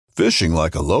Fishing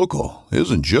like a local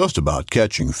isn't just about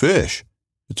catching fish.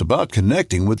 It's about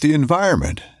connecting with the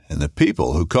environment and the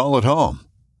people who call it home.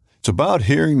 It's about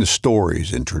hearing the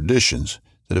stories and traditions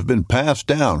that have been passed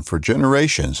down for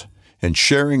generations and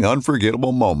sharing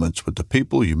unforgettable moments with the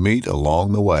people you meet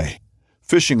along the way.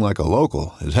 Fishing like a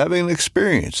local is having an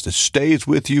experience that stays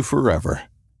with you forever.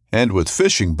 And with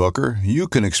Fishing Booker, you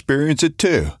can experience it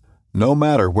too, no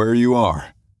matter where you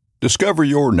are. Discover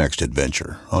your next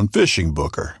adventure on Fishing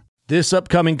Booker. This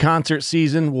upcoming concert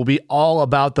season will be all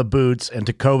about the boots, and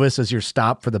Tecovas is your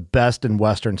stop for the best in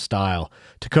Western style.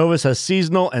 Tecovas has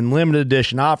seasonal and limited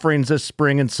edition offerings this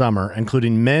spring and summer,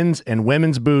 including men's and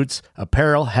women's boots,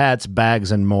 apparel, hats,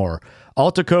 bags, and more.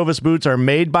 All Tecovas boots are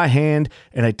made by hand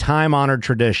in a time-honored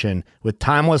tradition with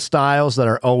timeless styles that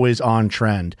are always on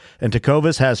trend. And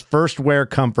Tecovas has first wear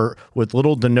comfort with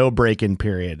little to no break-in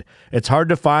period. It's hard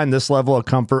to find this level of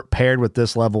comfort paired with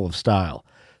this level of style.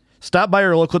 Stop by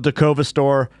your local Tecovas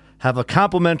store, have a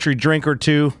complimentary drink or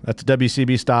two, that's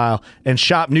WCB style, and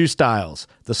shop new styles.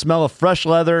 The smell of fresh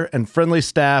leather and friendly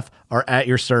staff are at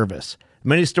your service.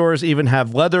 Many stores even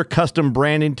have leather custom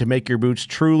branding to make your boots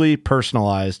truly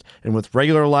personalized. And with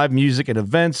regular live music and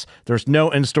events, there's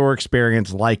no in-store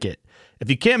experience like it.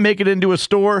 If you can't make it into a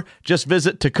store, just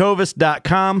visit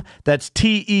tecovas.com. That's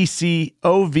TECOVAS.com.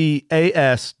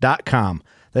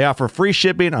 They offer free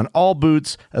shipping on all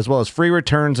boots, as well as free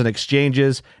returns and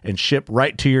exchanges, and ship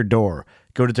right to your door.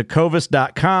 Go to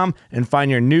tecovas.com and find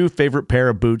your new favorite pair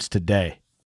of boots today.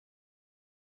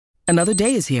 Another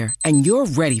day is here, and you're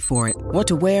ready for it. What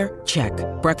to wear? Check.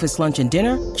 Breakfast, lunch, and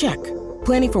dinner? Check.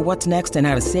 Planning for what's next and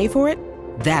how to save for it?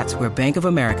 That's where Bank of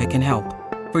America can help.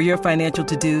 For your financial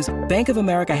to-dos, Bank of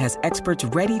America has experts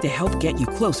ready to help get you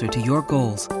closer to your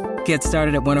goals. Get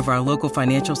started at one of our local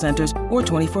financial centers or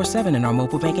 24/7 in our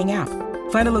mobile banking app.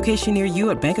 Find a location near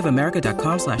you at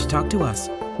bankofamerica.com/talktous.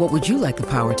 What would you like the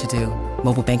power to do?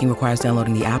 Mobile banking requires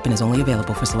downloading the app and is only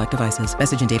available for select devices.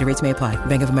 Message and data rates may apply.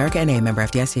 Bank of America N.A., member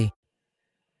FDIC.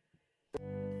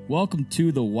 Welcome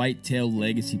to the Whitetail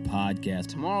Legacy Podcast.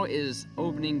 Tomorrow is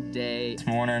opening day. This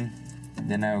morning,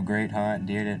 didn't have a great hunt.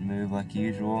 Deer didn't move like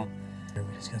usual. We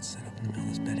just got set up in the middle of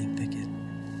this bedding thicket.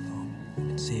 We've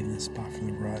been saving this spot from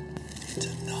the rut. It's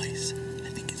a nice, I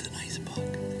think it's a nice buck.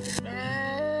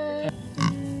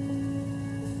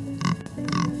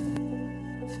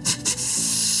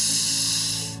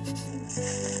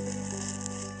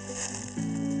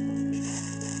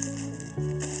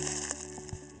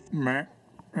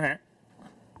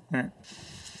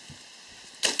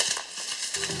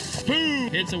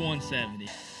 Boom! Hits a 170.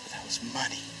 That was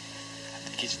money. I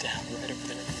think he's down right over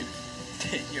there.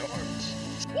 10 yards.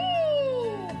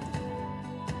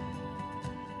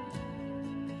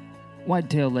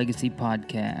 Whitetail Legacy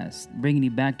Podcast, bringing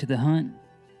you back to the hunt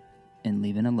and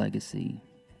leaving a legacy.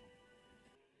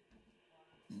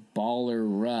 Baller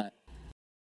rut.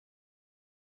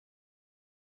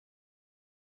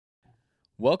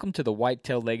 Welcome to the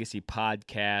Whitetail Legacy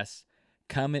Podcast,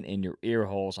 coming in your ear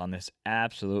holes on this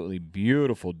absolutely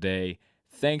beautiful day.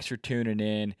 Thanks for tuning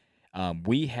in.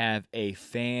 We have a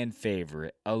fan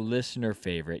favorite, a listener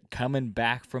favorite, coming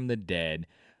back from the dead,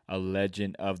 a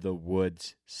Legend of the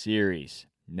Woods series.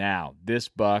 Now, this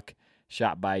buck,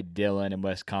 shot by Dylan in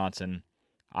Wisconsin,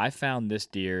 I found this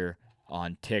deer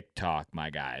on TikTok, my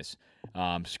guys.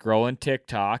 Scrolling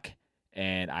TikTok,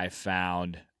 and I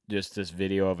found just this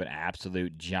video of an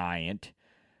absolute giant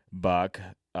buck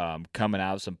coming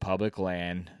out of some public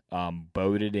land,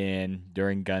 boated in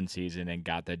during gun season and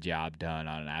got the job done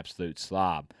on an absolute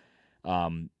slob.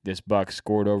 This buck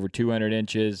scored over 200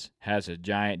 inches, has a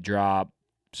giant drop,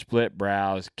 split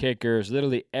brows, kickers,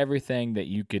 literally everything that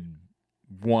you could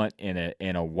want in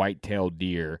a white-tailed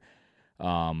deer.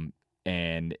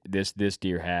 And this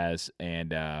deer has,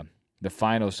 and the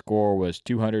final score was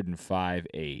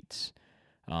 205.8.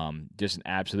 Just an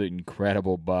absolute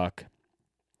incredible buck.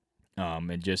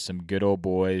 And just some good old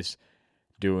boys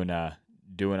doing a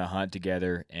hunt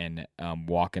together and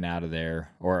walking out of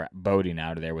there, or boating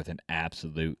out of there, with an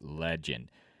absolute legend.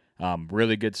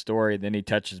 Really good story. Then he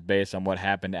touches base on what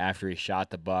happened after he shot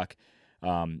the buck.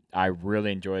 I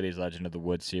really enjoy these Legend of the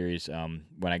Woods series when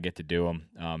I get to do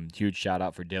them. Huge shout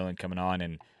out for Dylan coming on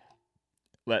and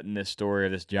letting this story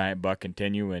of this giant buck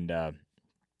continue. And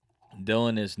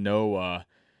Dylan is no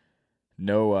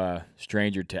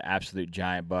stranger to absolute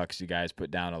giant bucks. You guys put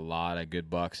down a lot of good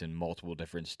bucks in multiple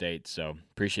different states, so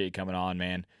appreciate you coming on,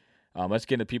 man. Let's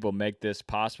get into people make this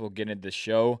possible, get into the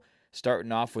show,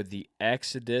 starting off with the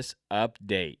Exodus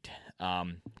update.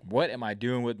 What am I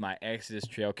doing with my Exodus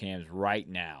trail cams right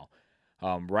now?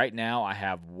 Right now I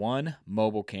have one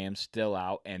mobile cam still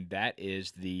out, and that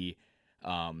is the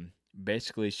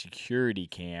basically security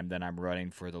cam that I'm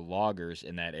running for the loggers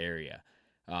in that area.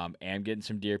 Am getting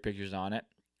some deer pictures on it.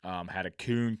 Had a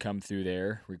coon come through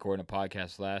there, recording a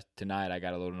podcast tonight. I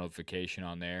got a little notification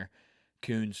on there.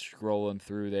 Coon scrolling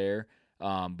through there.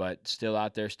 But still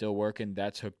out there, still working.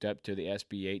 That's hooked up to the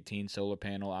SB18 solar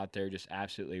panel out there, just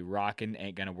absolutely rocking.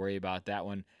 Ain't going to worry about that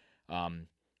one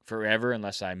forever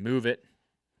unless I move it.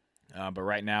 But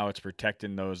right now it's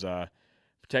protecting those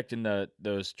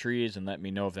trees and let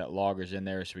me know if that logger's in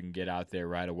there so we can get out there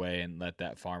right away and let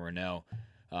that farmer know.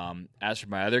 As for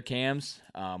my other cams,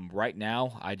 right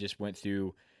now I just went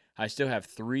through, I still have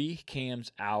 3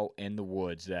 cams out in the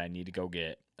woods that I need to go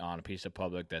get on a piece of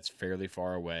public that's fairly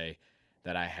far away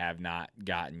that I have not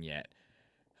gotten yet.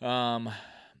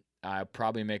 I'll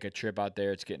probably make a trip out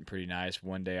there. It's getting pretty nice.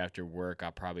 One day after work,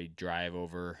 I'll probably drive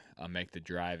over, make the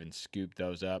drive and scoop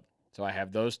those up. So I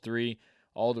have those 3.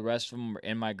 All the rest of them are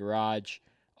in my garage.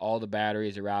 All the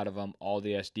batteries are out of them. All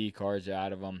the SD cards are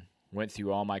out of them. Went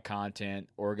through all my content,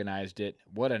 organized it.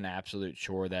 What an absolute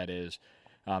chore that is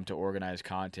to organize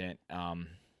content.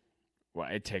 Well,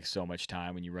 it takes so much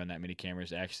time when you run that many cameras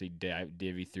to actually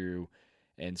divvy through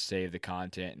and save the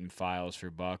content and files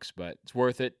for bucks, but it's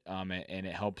worth it, and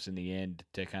it helps in the end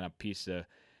to kind of piece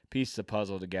the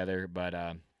puzzle together. But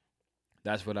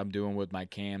that's what I'm doing with my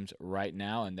cams right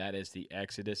now, and that is the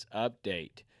Exodus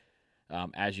update.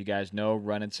 As you guys know,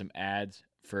 running some ads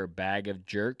for a Bag of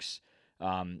Jerks.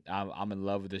 I'm in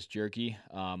love with this jerky.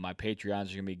 My Patreons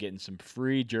are going to be getting some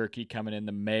free jerky coming in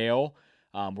the mail.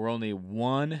 We're only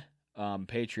one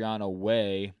Patreon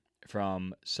away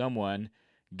from someone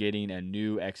getting a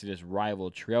new Exodus Rival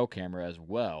trail camera as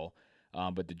well.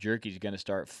 But the jerky is going to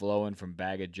start flowing from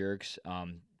Bag of Jerks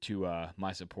to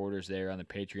my supporters there on the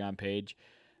Patreon page.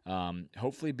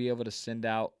 Hopefully be able to send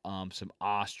out some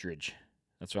ostrich.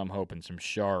 That's what I'm hoping, some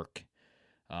shark.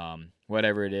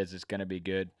 Whatever it is, it's going to be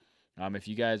good. If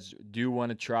you guys do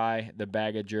want to try the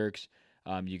Bag of Jerks,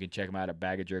 you can check them out at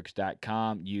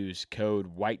bagofjerks.com. Use code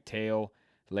Whitetail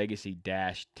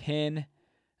Legacy-10.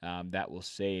 That will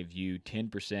save you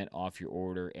 10% off your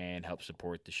order and help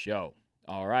support the show.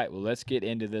 All right, well, let's get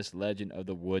into this Legend of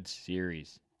the Woods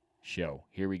series show.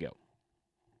 Here we go.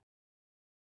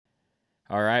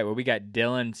 All right, well, we got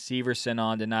Dylan Severson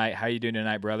on tonight. How you doing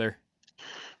tonight, brother?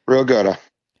 Real good.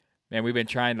 Man, we've been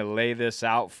trying to lay this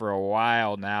out for a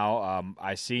while now.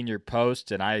 I seen your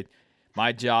post, and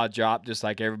my jaw dropped just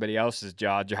like everybody else's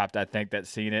jaw dropped, I think, that's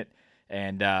seen it.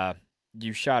 And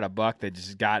you shot a buck that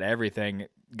just got everything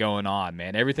going on,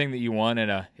 man. Everything that you want in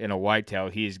a whitetail,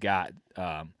 he's got.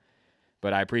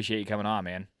 But I appreciate you coming on,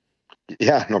 man.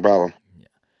 Yeah, no problem. Yeah.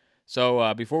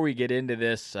 So before we get into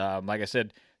this, like I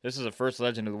said, this is the first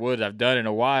Legend of the Woods I've done in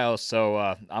a while,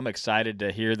 so I'm excited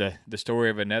to hear the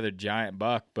story of another giant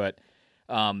buck. But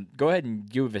go ahead and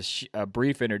give us a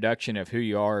brief introduction of who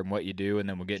you are and what you do, and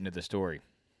then we'll get into the story.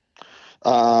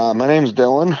 My name's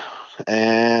Dylan,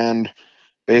 and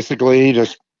basically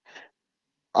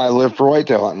I live for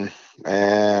whitetail hunting,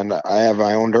 and I have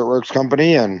my own Dirtworks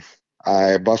company, and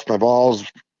I bust my balls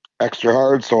extra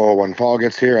hard, so when fall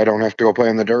gets here, I don't have to go play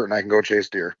in the dirt, and I can go chase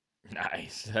deer.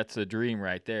 Nice. That's a dream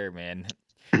right there, man.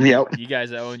 Yep. You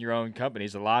guys that own your own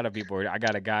companies, a lot of people, I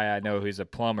got a guy I know who's a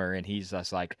plumber, and he's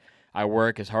just like, I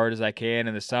work as hard as I can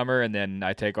in the summer, and then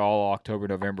I take all October,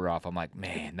 November off. I'm like,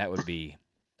 man, that would be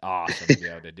awesome to be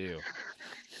able to do.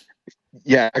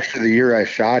 Yeah, actually, the year I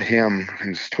shot him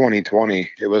is 2020.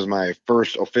 It was my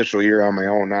first official year on my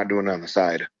own, not doing it on the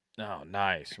side. Oh,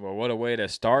 nice. Well, what a way to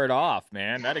start off,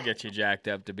 man. That'll get you jacked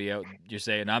up to be out. You're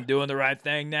saying, I'm doing the right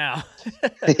thing now.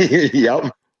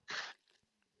 Yep.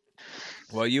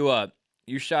 Well,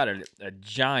 you shot a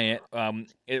giant.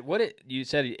 You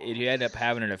said you ended up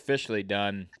having it officially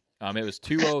done. It was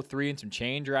 203 and some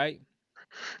change, right?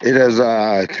 It is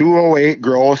 208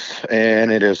 gross,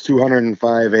 and it is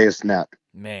 205 ace net.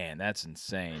 Man, that's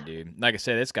insane, dude. Like I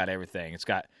said, it's got everything. It's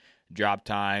got drop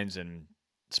tines and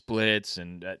splits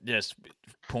and just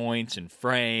points and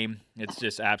frame. It's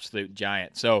just absolute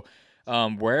giant. So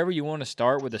wherever you want to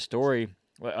start with the story,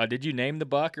 did you name the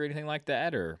buck or anything like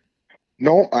that? Or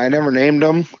no, I never named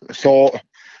him. So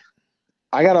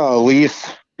I got a lease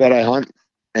that I hunt,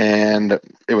 and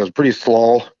it was pretty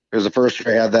slow. It was the first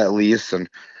year I had that lease, and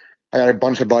I got a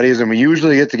bunch of buddies, and we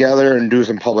usually get together and do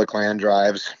some public land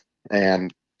drives,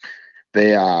 and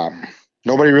they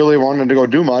nobody really wanted to go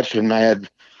do much, and I had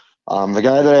the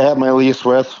guy that I had my lease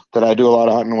with, that I do a lot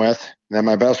of hunting with, and then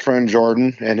my best friend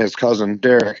Jordan and his cousin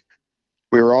Derek.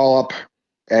 We were all up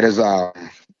at his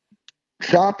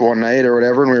shop one night or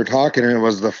whatever, and we were talking, and it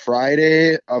was the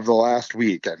Friday of the last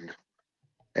weekend.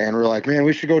 And we're like, man,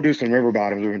 we should go do some river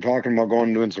bottoms. We've been talking about going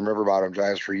and doing some river bottom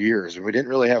drives for years. And we didn't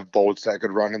really have boats that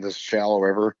could run in this shallow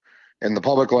river. And the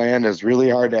public land is really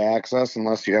hard to access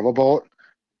unless you have a boat.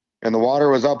 And the water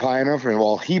was up high enough. And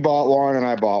well, he bought one and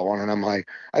I bought one. And I'm like,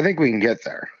 I think we can get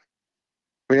there.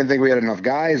 We didn't think we had enough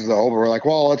guys though, but we're like,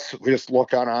 well, we just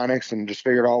looked on Onyx and just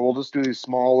figured out we'll just do these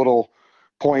small little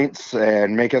points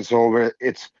and make it so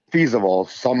it's feasible.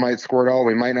 Some might squirt out,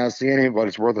 we might not see any, but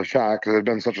it's worth a shot because it's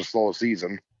been such a slow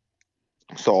season.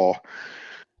 So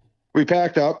we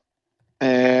packed up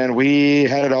and we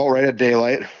headed out right at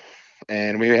daylight,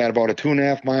 and we had about a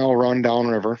 2.5 mile run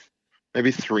downriver,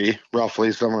 maybe 3,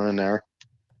 roughly somewhere in there.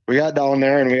 We got down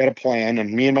there and we had a plan,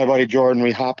 and me and my buddy Jordan,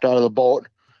 we hopped out of the boat,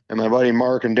 and my buddy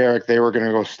Mark and Derek, they were going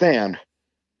to go stand.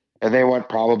 And they went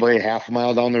probably 1/2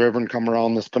 mile down the river and come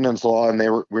around this peninsula. And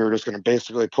we were just going to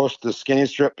basically push the skinny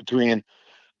strip between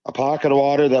a pocket of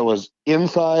water that was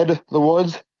inside the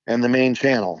woods and the main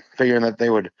channel, figuring that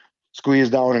they would squeeze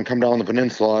down and come down the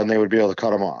peninsula and they would be able to cut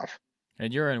them off.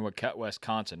 And you're in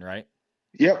Wisconsin, right?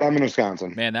 Yep, I'm in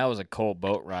Wisconsin. Man, that was a cold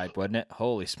boat ride, wasn't it?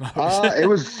 Holy smokes. It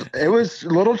was a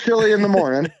little chilly in the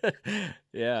morning.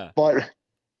 Yeah. But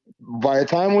by the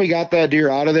time we got that deer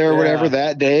out of there or whatever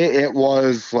that day, it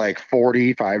was like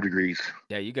 45 degrees.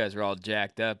 Yeah, you guys were all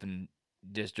jacked up and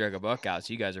just drug a buck out,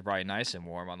 so you guys are probably nice and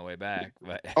warm on the way back.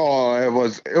 But oh, it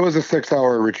was a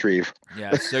 6-hour retrieve.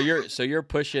 Yeah, so you're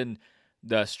pushing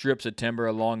the strips of timber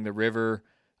along the river.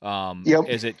 Yep.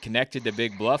 Is it connected to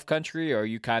Big Bluff country, or are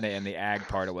you kind of in the ag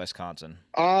part of Wisconsin?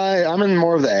 I'm in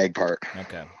more of the ag part.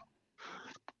 Okay.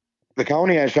 The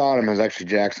county I shot him is actually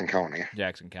Jackson County.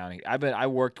 Jackson County. I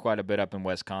worked quite a bit up in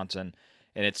Wisconsin,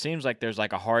 and it seems like there's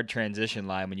like a hard transition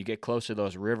line when you get close to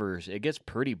those rivers. It gets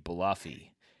pretty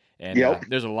bluffy, and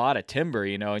there's a lot of timber,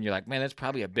 and you're like, man, that's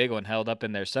probably a big one held up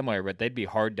in there somewhere, but they'd be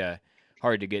hard to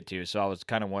get to. So I was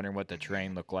kind of wondering what the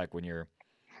terrain looked like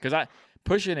because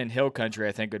pushing in hill country,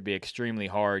 I think would be extremely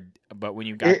hard, but when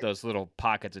you got those little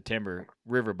pockets of timber,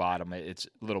 river bottom, it's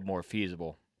a little more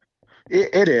feasible.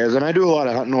 It is, and I do a lot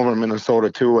of hunting over in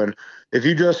Minnesota too. And if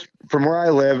you just from where I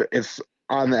live, it's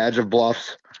on the edge of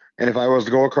bluffs. And if I was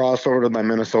to go across over to my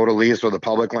Minnesota lease or the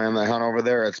public land that I hunt over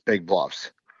there, it's Big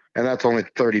Bluffs, and that's only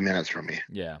 30 minutes from me.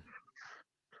 Yeah,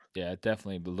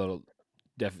 definitely a little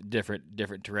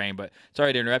different terrain. But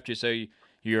sorry to interrupt you. So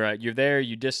you're there.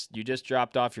 You just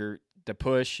dropped off the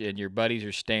push, and your buddies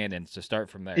are standing. So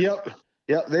start from there.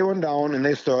 Yep. They went down and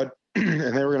they stood.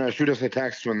 And they were going to shoot us a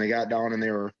text when they got down and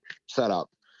they were set up.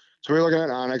 So we were looking at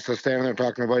Onyx. I was standing there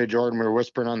talking to my buddy Jordan. We were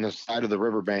whispering on the side of the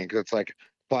riverbank. It's like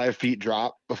 5 feet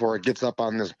drop before it gets up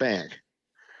on this bank.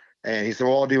 And he said,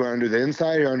 well, do you want to do the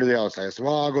inside or you want to do the outside? I said,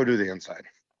 well, I'll go do the inside.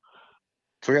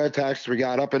 So we got a text. We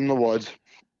got up in the woods.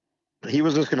 He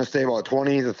was just going to stay about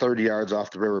 20 to 30 yards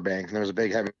off the riverbank. And there was a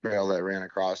big heavy trail that ran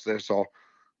across there. So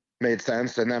made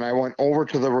sense. And then I went over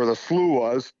to where the slough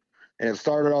was. And it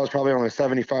started out, it was probably only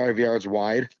 75 yards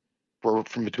wide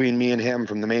from between me and him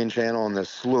from the main channel and this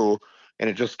slough. And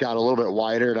it just got a little bit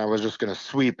wider, and I was just going to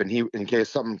sweep. And in case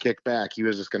something kicked back, he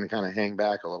was just going to kind of hang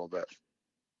back a little bit.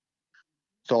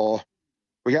 So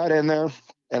we got in there,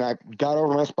 and I got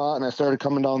over my spot, and I started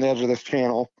coming down the edge of this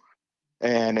channel.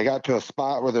 And I got to a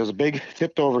spot where there's a big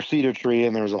tipped-over cedar tree,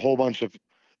 and there was a whole bunch of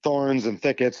thorns and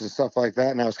thickets and stuff like that.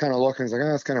 And I was kind of looking, I was like,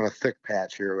 oh, it's kind of a thick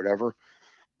patch here or whatever.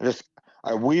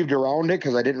 I weaved around it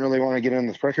because I didn't really want to get in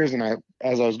the prickers. And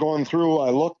as I was going through, I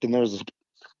looked, and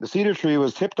the cedar tree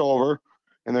was tipped over,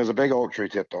 and there's a big oak tree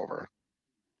tipped over.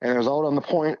 And it was out on the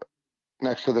point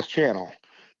next to this channel.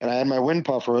 And I had my wind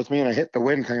puffer with me, and I hit the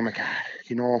wind thing. I'm like,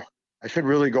 I should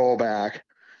really go back.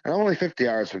 And I'm only 50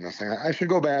 yards from this thing. I should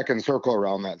go back and circle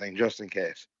around that thing just in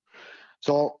case.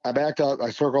 So I backed up,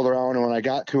 I circled around, and when I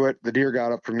got to it, the deer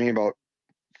got up from me about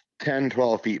 10,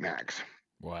 12 feet max.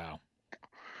 Wow.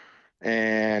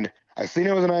 And I seen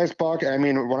it was a nice buck. I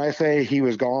mean, when I say he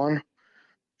was gone,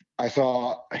 I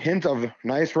saw a hint of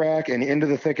nice rack and into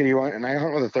the thicket he went. And I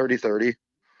hunt with a 30-30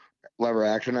 lever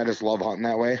action. I just love hunting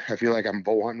that way. I feel like I'm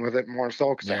bow hunting with it more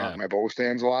so because I hunt my bow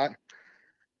stands a lot.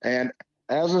 And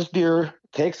as this deer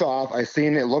takes off, I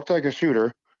seen it looked like a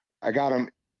shooter. I got him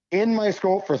in my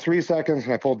scope for 3 seconds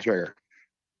and I pulled the trigger.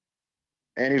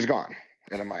 And he's gone.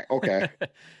 And I'm like, okay.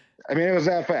 I mean, it was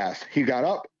that fast. He got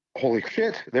up. Holy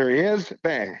shit, there he is.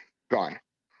 Bang, gone.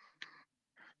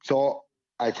 So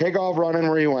I take off running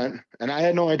where he went, and I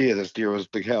had no idea this deer was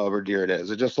the caliber deer it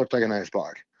is. It just looked like a nice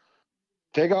buck.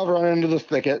 Take off running into the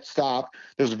thicket, stop.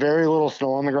 There's very little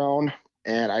snow on the ground,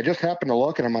 and I just happened to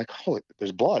look, and I'm like, holy,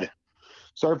 there's blood.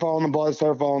 Start following the blood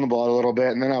a little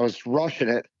bit, and then I was rushing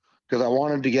it because I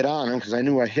wanted to get on him because I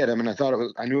knew I hit him, and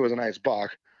I knew it was a nice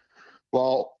buck.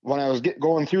 Well, when I was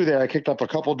going through there, I kicked up a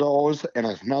couple does and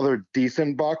another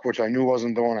decent buck, which I knew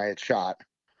wasn't the one I had shot.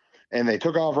 And they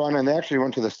took off running. They actually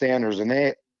went to the standards, and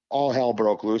they all hell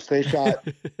broke loose. They shot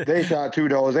 2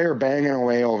 does. They were banging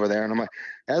away over there, and I'm like,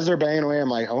 as they're banging away, I'm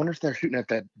like, I wonder if they're shooting at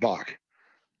that buck.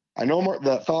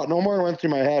 The thought no more went through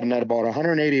my head, and at about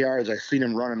 180 yards, I seen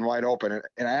him running wide open,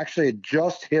 and I actually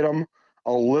just hit him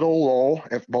a little low.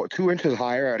 If about 2 inches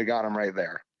higher, I'd have got him right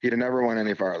there. He'd have never went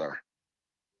any farther.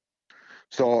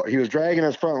 So he was dragging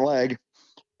his front leg,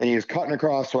 and he was cutting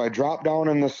across. So I dropped down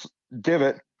in this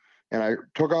divot, and I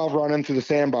took off running through the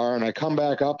sandbar, and I come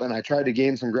back up, and I tried to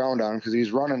gain some ground on him because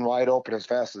he's running wide open as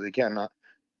fast as he can.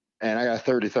 And I got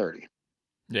 30-30.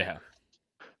 Yeah.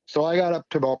 So I got up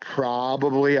to about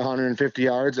probably 150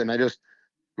 yards, and I just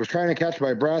was trying to catch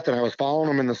my breath, and I was following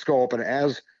him in the scope. And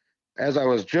as I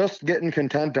was just getting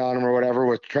content on him or whatever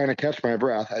with trying to catch my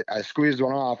breath, I squeezed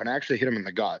one off and actually hit him in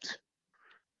the guts.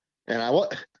 And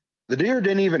the deer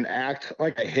didn't even act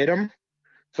like I hit him.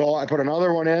 So I put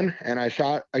another one in, and I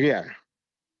shot again.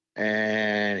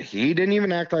 And he didn't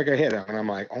even act like I hit him. And I'm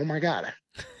like, oh, my God,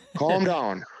 calm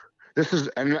down.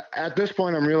 And at this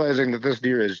point, I'm realizing that this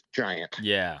deer is giant.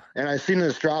 Yeah. And I seen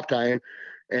this drop time,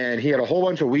 and he had a whole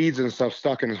bunch of weeds and stuff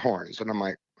stuck in his horns. And I'm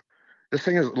like, this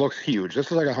thing looks huge. This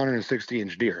is like a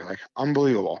 160-inch deer, like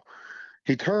unbelievable.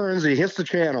 He turns, he hits the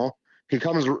channel, he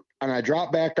comes, and I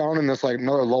drop back down in this like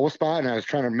another low spot, and I was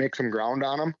trying to make some ground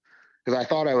on him because I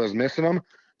thought I was missing him.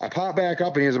 I popped back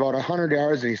up, and he was about 100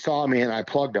 yards, and he saw me, and I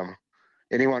plugged him.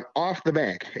 And he went off the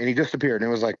bank, and he disappeared. And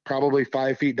it was like probably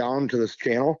 5 feet down to this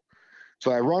channel.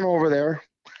 So I run over there,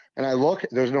 and I look,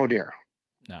 there's no deer.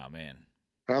 Oh, man.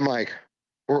 And I'm like,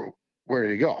 where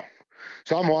did he go?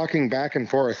 So I'm walking back and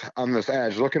forth on this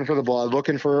edge, looking for the blood,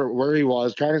 looking for where he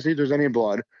was, trying to see if there's any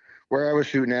blood, where I was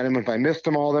shooting at him, if I missed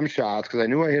him all them shots, because I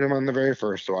knew I hit him on the very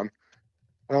first one.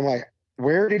 And I'm like,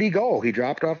 where did he go? He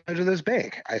dropped off the edge of this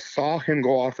bank. I saw him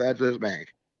go off the edge of this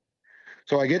bank.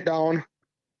 So I get down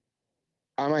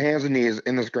on my hands and knees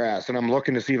in this grass, and I'm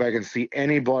looking to see if I can see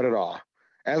any blood at all.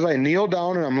 As I kneel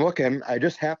down and I'm looking, I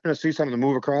just happen to see something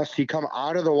move across. He come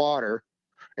out of the water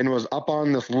and was up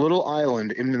on this little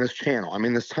island in this channel. I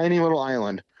mean, this tiny little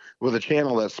island with a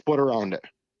channel that split around it.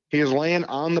 He was laying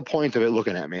on the point of it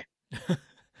looking at me.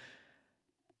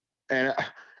 And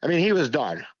I mean, he was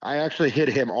done. I actually hit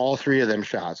him all 3 of them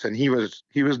shots, and he was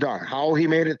done. How he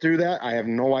made it through that, I have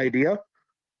no idea.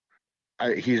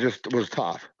 He just was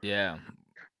tough. Yeah.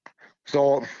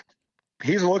 So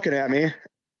he's looking at me,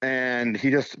 and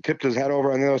he just tipped his head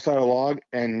over on the other side of the log,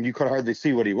 and you could hardly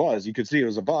see what he was. You could see it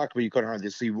was a buck, but you couldn't hardly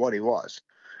see what he was.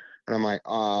 And I'm like,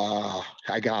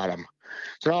 I got him.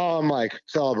 So now I'm like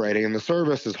celebrating, and the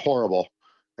service is horrible.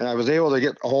 And I was able to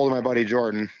get a hold of my buddy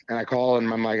Jordan, and I call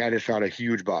him. I'm like, I just shot a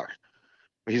huge buck.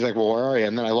 He's like, well, where are you?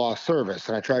 And then I lost service,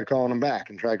 and I tried calling him back.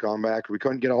 We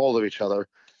couldn't get a hold of each other.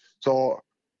 So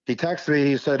he texted me.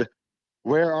 He said,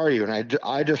 where are you? And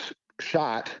I just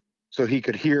shot so he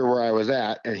could hear where I was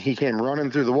at, and he came running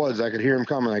through the woods. I could hear him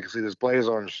coming. I could see this blaze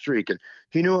orange streak, and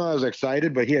he knew I was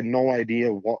excited, but he had no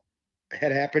idea what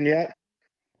had happened yet.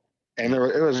 And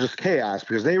it was just chaos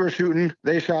because they were shooting.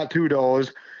 They shot 2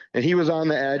 does, and he was on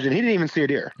the edge, and he didn't even see a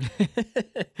deer.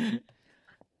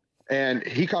 And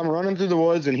he come running through the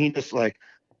woods, and he just like,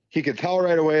 he could tell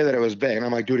right away that it was big. And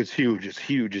I'm like, dude, it's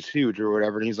huge, or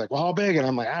whatever. And he's like, well, how big? And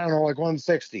I'm like, I don't know, like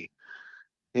 160.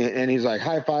 And he's like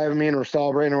high-fiving me and we're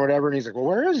celebrating or whatever. And he's like, well,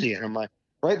 where is he? And I'm like,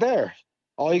 right there.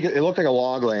 It looked like a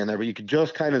log laying there, but you could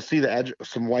just kind of see the edge,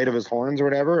 some white of his horns or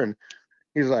whatever. And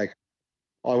he's like,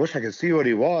 oh, I wish I could see what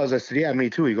he was. I said, yeah, me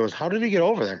too. He goes, how did he get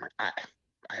over there? I'm like,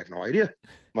 I have no idea.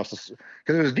 Must have,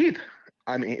 because it was deep.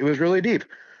 I mean, it was really deep.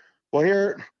 Well,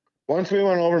 here, once we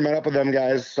went over, met up with them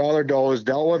guys, saw their does,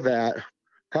 dealt with that,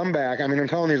 come back. I mean, I'm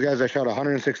telling these guys I shot a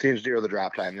 160-inch deer with the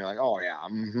drop time. They're like, oh,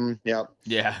 yeah, yep.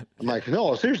 Yeah. I'm like,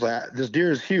 no, seriously, this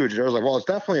deer is huge. I was like, well, it's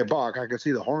definitely a buck. I could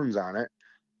see the horns on it.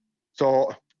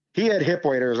 So he had hip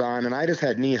waders on, and I just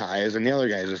had knee highs, and the other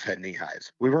guys just had knee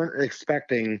highs. We weren't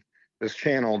expecting this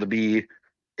channel to be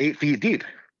 8 feet deep.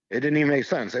 It didn't even make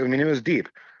sense. I mean, it was deep.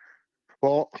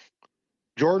 Well,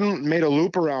 Jordan made a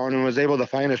loop around and was able to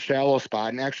find a shallow spot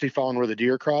and actually found where the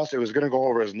deer crossed. It was going to go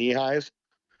over his knee highs,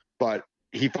 but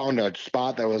he found a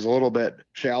spot that was a little bit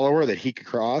shallower that he could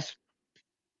cross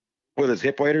with his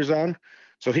hip waders on.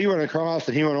 So he went across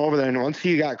and he went over there. And once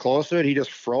he got close to it, he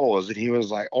just froze. And he was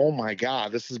like, oh my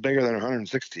God, this is bigger than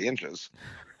 160 inches.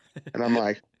 And I'm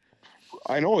like,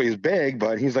 I know he's big,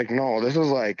 but he's like, no, this is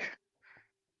like,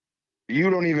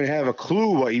 you don't even have a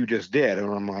clue what you just did.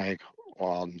 And I'm like,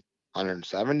 well,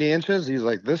 170 inches? He's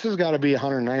like, this has got to be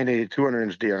 190, 200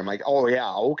 inch deer. I'm like, oh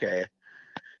yeah, okay.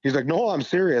 He's like, no, I'm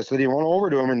serious. And he went over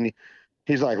to him and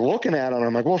he's like looking at him.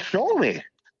 I'm like, well, show me.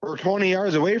 We're 20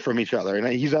 yards away from each other. And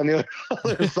he's on the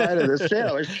other side of this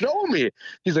channel. Like, show me.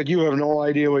 He's like, you have no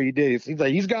idea what you did. He's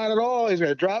like, he's got it all. He's got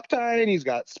a drop tine. He's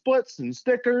got splits and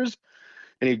stickers.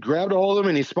 And he grabbed a hold of him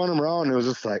and he spun him around. And it was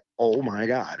just like, oh my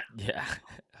God. Yeah.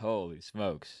 Holy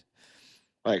smokes.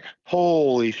 Like,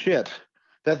 holy shit.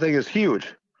 That thing is huge.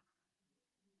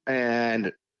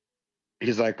 And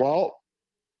he's like, well,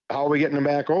 how are we getting them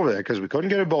back over there? Because we couldn't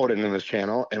get a boat into this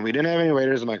channel and we didn't have any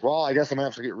waders. I'm like, well, I guess I'm going to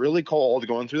have to get really cold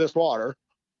going through this water,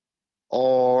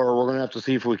 or we're going to have to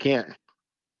see if we can't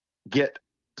get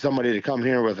somebody to come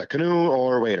here with a canoe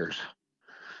or waders.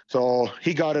 So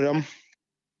he gutted them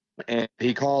and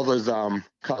he called his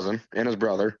cousin and his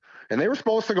brother, and they were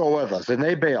supposed to go with us, and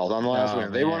they bailed on the last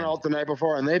minute. They went out the night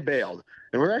before and they bailed,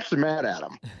 and we're actually mad at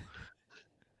them.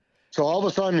 So all of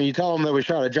a sudden, you tell them that we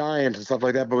shot a giant and stuff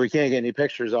like that, but we can't get any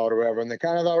pictures out or whatever. And they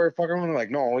kind of thought we were fucking with them. Like,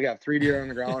 no, we got 3 deer on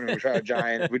the ground and we shot a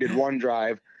giant. We did 1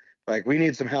 drive. Like, we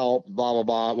need some help, blah, blah,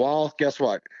 blah. Well, guess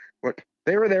what?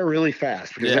 They were there really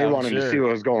fast because they wanted to see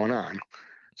what was going on.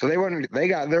 So they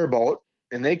got their boat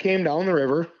and they came down the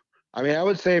river. I mean, I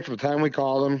would say from the time we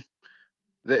called them,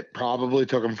 that probably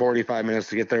took them 45 minutes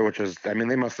to get there, which is, I mean,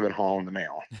 they must have been hauling the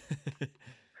mail.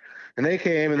 And they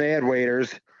came and they had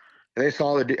waders. They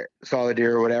saw the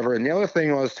deer or whatever. And the other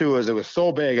thing was too, is it was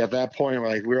so big at that point,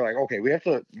 we were like, okay, we have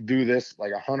to do this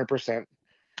like 100%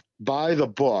 by the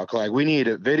book. Like, we need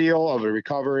a video of a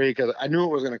recovery, because I knew it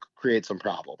was going to create some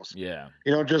problems. Yeah.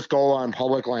 You don't just go on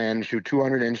public land, shoot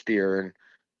 200-inch deer and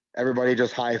everybody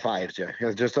just high fives you.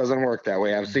 It just doesn't work that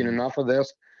way. I've seen enough of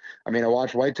this. I mean, I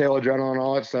watch Whitetail Adrenaline and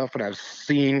all that stuff, and I've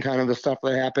seen kind of the stuff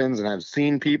that happens, and I've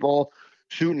seen people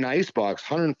shooting ice bucks,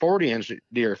 140-inch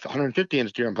deer,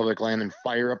 150-inch deer on public land, and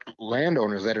fire up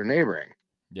landowners that are neighboring.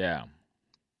 Yeah.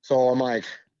 So I'm like,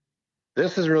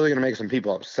 this is really going to make some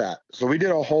people upset. So we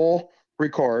did a whole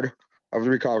record of the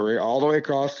recovery all the way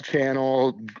across the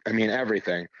channel. I mean,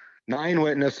 everything. 9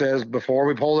 witnesses before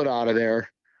we pulled it out of there.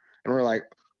 And we're like,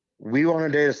 we want a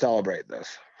day to celebrate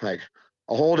this. Like,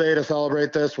 a whole day to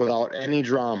celebrate this without any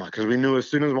drama. Because we knew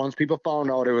once people found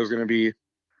out, it was going to be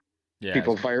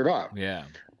people fired up. Yeah.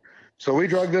 So we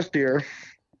drug this deer,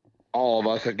 all of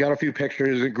us. I got a few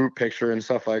pictures, a group picture and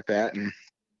stuff like that. And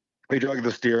we drug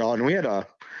this deer out. And we had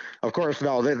of course,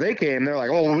 now they came. They're like,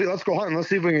 oh, let's go hunt and let's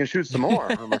see if we can shoot some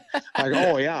more. I'm like,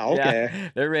 oh, yeah, okay. Yeah,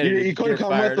 they're ready. You couldn't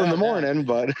come with in the morning,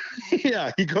 but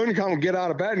yeah, he couldn't come get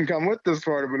out of bed and come with this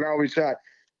for it. But now we shot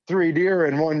 3 deer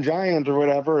and 1 giant or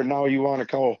whatever. And now you want to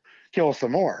go kill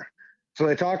some more. So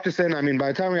they talked us in. I mean, by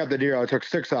the time we got the deer out, it took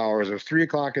 6 hours. It was 3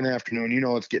 o'clock in the afternoon. You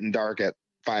know, it's getting dark at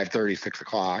 5:30, 6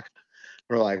 o'clock.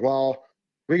 We're like, well,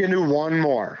 we can do 1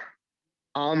 more.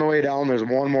 On the way down, there's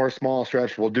 1 more small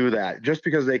stretch. We'll do that. Just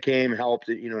because they came, helped,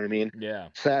 you know what I mean? Yeah.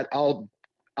 Set, I'll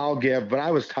give, but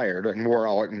I was tired and wore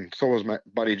out, and so was my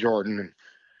buddy Jordan. And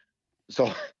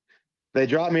so they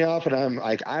dropped me off, and I'm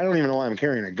like, I don't even know why I'm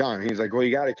carrying a gun. He's like, well,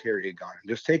 you got to carry a gun.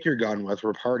 Just take your gun with.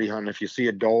 We're party hunting. If you see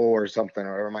a doe or something,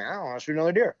 or I'm like, I don't want to shoot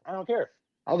another deer. I don't care.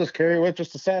 I'll just carry it with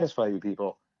just to satisfy you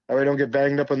people. That way I don't get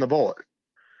banged up in the bullet.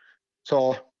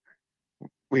 So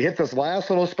we hit this last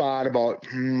little spot about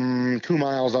 2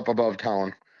 miles up above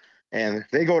town. And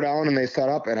they go down and they set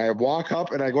up, and I walk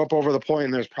up and I go up over the point,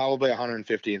 and there's probably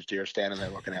 150-inch deer standing there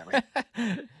looking at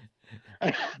me.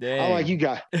 I'm like, you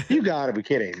got to be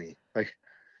kidding me. Like,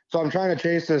 so I'm trying to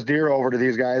chase this deer over to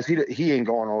these guys. He ain't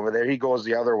going over there. He goes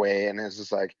the other way. And it's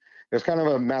just like, it's kind of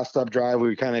a messed up drive.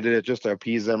 We kind of did it just to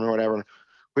appease them or whatever.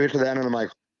 We get to the end and I'm like,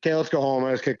 okay, let's go home.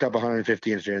 I just kicked up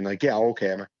 150-inch deer. And like, yeah,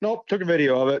 okay. I'm like, nope, took a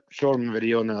video of it, showed them the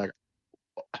video. And they're like,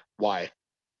 why?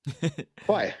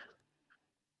 Why?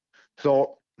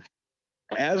 So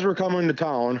as we're coming to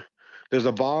town, there's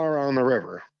a bar on the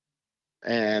river.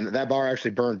 And that bar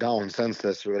actually burned down since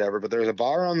this or whatever. But there's a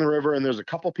bar on the river, and there's a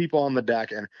couple people on the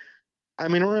deck. And I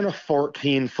mean, we're in a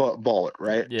 14-foot boat,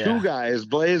 right? Yeah. 2 guys,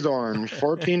 blaze orange,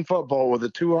 14-foot boat with a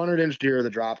 200-inch deer of the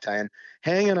drop tine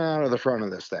hanging out of the front of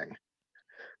this thing.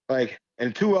 Like,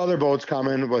 and 2 other boats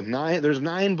coming with 9. There's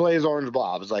 9 blaze orange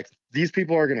blobs. Like, these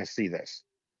people are going to see this.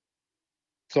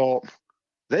 So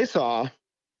they saw.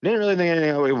 Didn't really think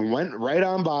anything of it. We went right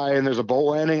on by, and there's a boat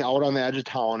landing out on the edge of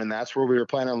town, and that's where we were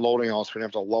planning on loading out. So we're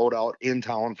going to have to load out in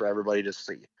town for everybody to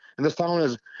see. And this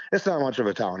town it's not much of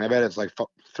a town. I bet it's like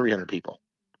 300 people.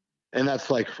 And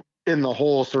that's like in the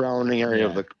whole surrounding area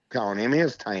of the county. I mean,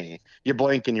 it's tiny. You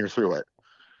blink and you're through it.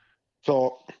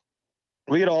 So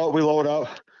we load up.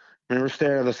 I mean, we're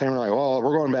staring at the same. We're like, well,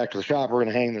 we're going back to the shop. We're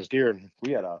going to hang this deer. And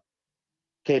we got to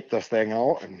cape this thing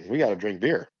out, and we got to drink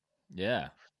beer. Yeah.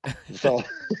 So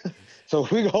So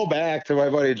we go back to my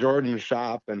buddy Jordan's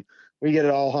shop and we get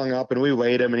it all hung up and we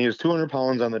weighed him and he was 200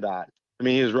 pounds on the dot. I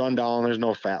mean, he was run down. There's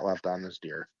no fat left on this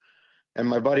deer. And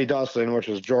my buddy Dustin, which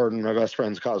is Jordan, my best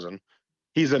friend's cousin,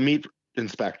 he's a meat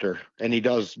inspector and he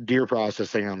does deer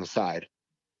processing on the side.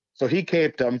 So he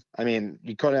caped him. I mean,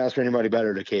 you couldn't ask for anybody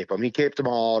better to cape him. He caped them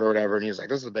all out or whatever. And he's like,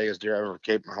 this is the biggest deer I've ever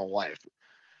caped my whole life.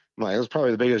 I'm like, this is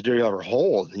probably the biggest deer you'll ever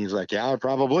hold. And he's like, yeah,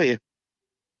 probably.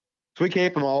 So we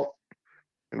caped him out.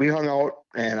 We hung out.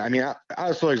 And I mean, I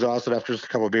was so exhausted after just a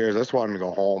couple of beers. I just wanted to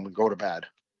go home and go to bed.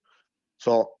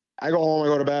 So I go home, I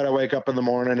go to bed. I wake up in the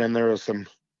morning and there was some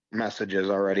messages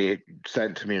already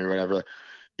sent to me or whatever.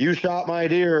 You shot my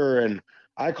deer and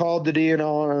I called the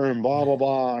DNR and blah, blah,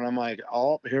 blah. And I'm like,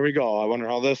 oh, here we go. I wonder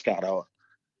how this got out.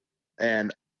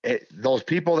 And those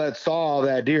people that saw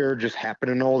that deer just happened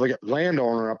to know the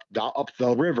landowner up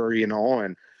the river, you know,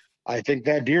 and I think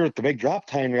that deer at the big drop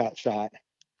time got shot.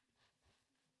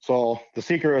 So the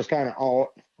secret was kind of out,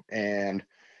 and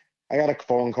I got a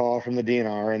phone call from the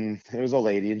DNR, and it was a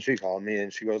lady, and she called me,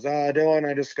 and she goes, Dylan,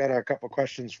 I just got a couple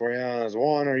questions for you. I was,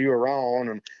 one, are you around?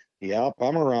 And yep,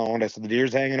 I'm around. I said, the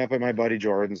deer's hanging up at my buddy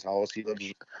Jordan's house. He lives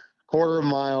a quarter of a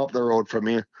mile up the road from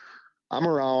me. I'm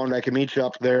around. I can meet you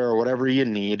up there or whatever you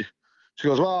need. She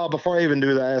goes, well, before I even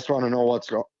do that, I just want to know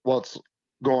what's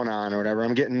going on or whatever.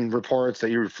 I'm getting reports that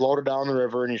you floated down the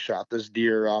river and you shot this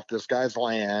deer off this guy's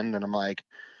land. And I'm like,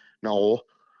 no,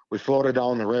 we floated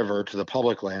down the river to the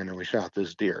public land and we shot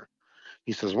this deer.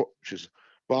 He says, well,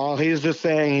 well, he's just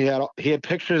saying he had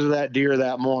pictures of that deer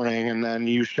that morning and then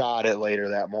you shot it later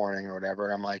that morning or whatever.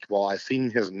 And I'm like, well, I seen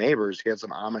his neighbors. He had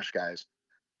some Amish guys.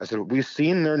 I said, we've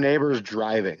seen their neighbors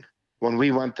driving when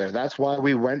we went there. That's why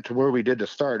we went to where we did to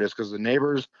start, is because the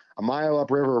neighbors a mile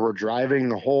upriver were driving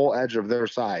the whole edge of their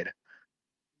side.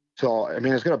 So, I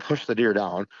mean, it's going to push the deer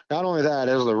down. Not only that,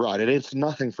 is the rut. It's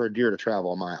nothing for a deer to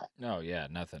travel a mile. Oh, yeah,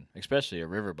 nothing. Especially a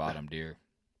river bottom deer.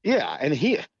 Yeah, and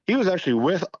he was actually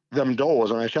with them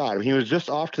does when I shot him. He was just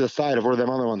off to the side of where them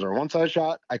other ones are. Once I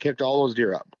shot, I kicked all those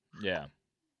deer up. Yeah.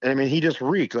 And, I mean, he just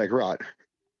reeked like rut.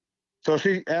 So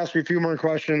she asked me a few more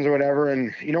questions or whatever,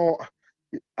 and, you know,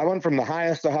 I went from the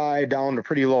highest to high down to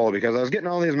pretty low because I was getting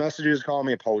all these messages calling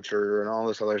me a poacher and all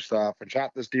this other stuff and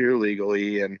shot this deer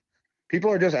illegally, and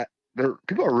people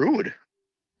are rude.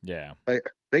 Yeah. Like,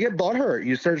 they get butthurt.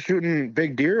 You start shooting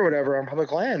big deer or whatever on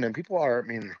public land, and people are, I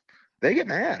mean, they get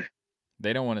mad.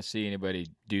 They don't want to see anybody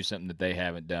do something that they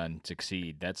haven't done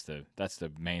succeed. That's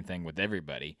the main thing with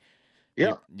everybody.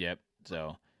 Yeah. Yep.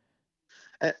 So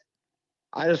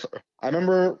I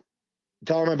remember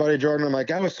telling my buddy Jordan, I'm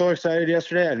like, I was so excited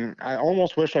yesterday, and I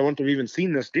almost wish I wouldn't have even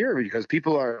seen this deer because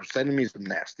people are sending me some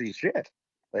nasty shit.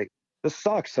 Like, this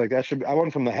sucks. Like, I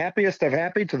went from the happiest of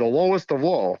happy to the lowest of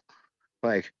low.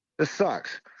 Like, this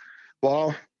sucks.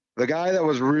 Well, the guy that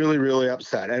was really, really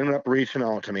upset ended up reaching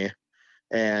out to me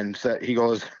and said, he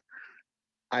goes,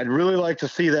 I'd really like to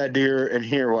see that deer and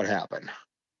hear what happened.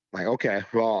 I'm like, okay,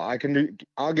 well,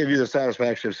 I'll give you the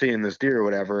satisfaction of seeing this deer or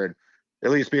whatever, and at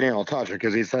least being able to touch it,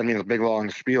 because he sent me this big long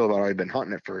spiel about how he'd been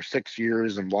hunting it for 6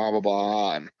 years and blah, blah,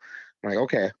 blah. And I'm like,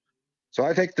 okay. So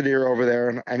I take the deer over there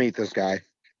and I meet this guy.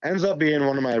 Ends up being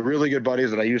one of my really good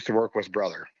buddies that I used to work with,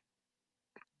 brother.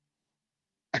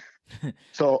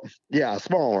 So, yeah,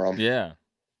 small world. yeah.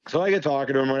 So I get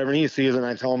talking to him, whatever, and he sees it, and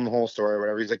I tell him the whole story,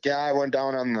 whatever. He's like, yeah, I went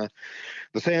down on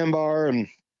the sandbar, and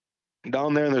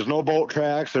down there, and there's no boat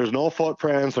tracks, there's no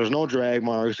footprints, there's no drag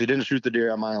marks. He didn't shoot the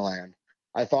deer on my land.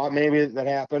 I thought maybe that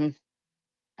happened,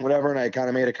 whatever, and I kind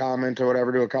of made a comment or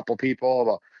whatever to a couple people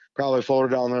about probably floated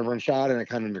down the river and shot it, and it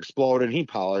kind of exploded. He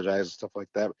apologized and stuff like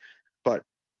that. But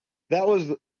that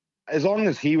was, as long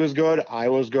as he was good, I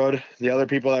was good. The other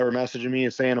people that were messaging me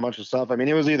and saying a bunch of stuff, I mean,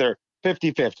 it was either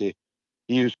 50-50.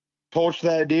 You poached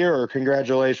that deer or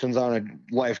congratulations on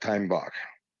a lifetime buck.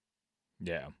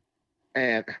 Yeah.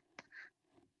 And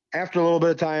after a little bit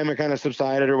of time, it kind of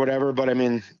subsided or whatever. But I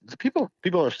mean, the people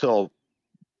are still,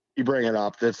 you bring it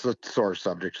up, it's a sore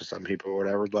subject to some people or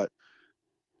whatever. But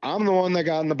I'm the one that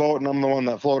got in the boat and I'm the one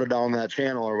that floated down that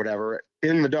channel or whatever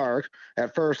in the dark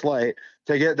at first light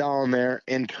to get down there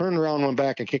and turned around, went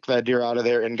back and kicked that deer out of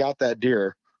there and got that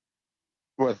deer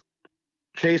with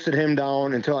chasing him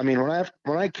down until, I mean,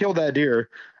 when I killed that deer,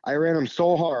 I ran him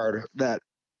so hard that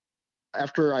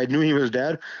after I knew he was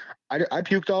dead, I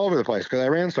puked all over the place because I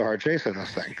ran so hard chasing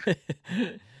this thing.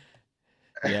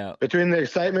 Yeah. Between the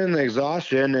excitement and the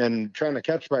exhaustion and trying to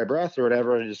catch my breath or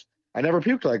whatever, I never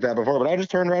puked like that before, but I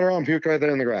just turned right around and puked right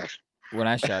there in the grass. When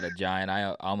I shot a giant,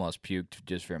 I almost puked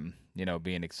just from,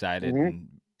 being excited and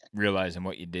realizing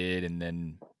what you did, and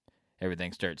then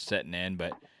everything starts setting in.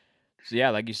 But So, yeah,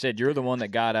 like you said, you're the one that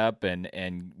got up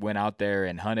and went out there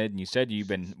and hunted, and you said you've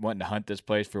been wanting to hunt this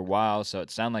place for a while, so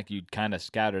it sounded like you'd kind of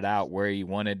scouted out where you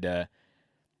wanted to.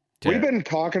 We've been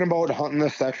talking about hunting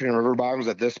this section of river bottoms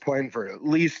at this point for at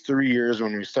least 3 years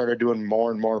when we started doing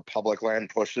more and more public land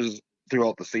pushes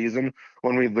throughout the season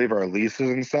when we leave our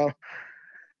leases and stuff.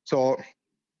 So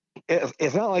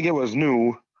it's not like it was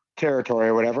new territory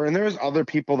or whatever. And there's other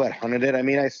people that hunted it. I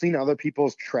mean, I've seen other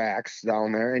people's tracks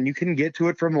down there, and you can get to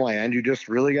it from land. You just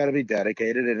really got to be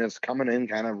dedicated, and it's coming in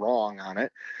kind of wrong on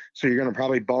it. So you're going to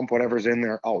probably bump whatever's in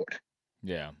there out.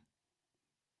 Yeah.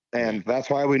 And that's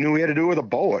why we knew we had to do it with a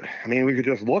boat. I mean, we could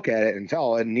just look at it and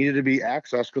tell it needed to be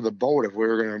accessed with a boat if we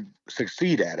were going to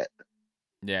succeed at it.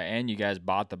 Yeah, and you guys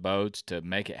bought the boats to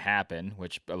make it happen,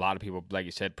 which a lot of people, like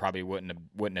you said, probably wouldn't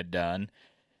have done.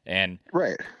 And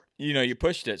right, you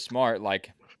pushed it smart.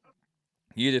 Like,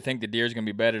 you either think the deer is going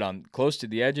to be bedded on close to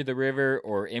the edge of the river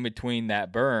or in between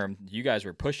that berm. You guys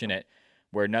were pushing it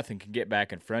where nothing can get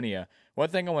back in front of you. One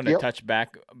thing I wanted to touch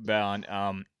back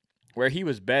on, where he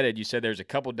was bedded, you said there's a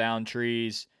couple down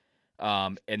trees,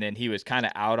 and then he was kind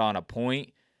of out on a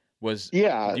point. Do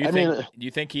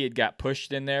you think he had got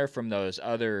pushed in there from those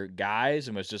other guys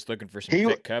and was just looking for some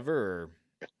thick cover? Or?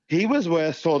 He was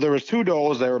so there was 2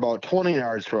 does that were about 20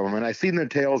 yards from him, and I seen their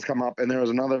tails come up, and there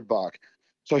was another buck.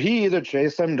 So he either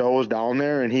chased them does down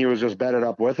there, and he was just bedded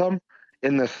up with them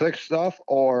in the thick stuff,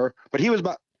 but he was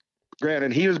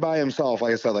granted, he was by himself,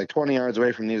 like I said, like 20 yards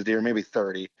away from these deer, maybe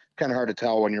 30. Kind of hard to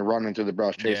tell when you're running through the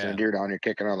brush chasing a deer down, you're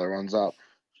kicking other ones up.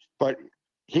 But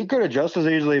he could have just as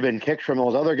easily been kicked from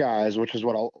those other guys, which is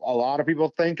what a lot of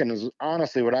people think, and is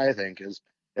honestly what I think is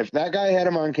if that guy had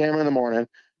him on camera in the morning,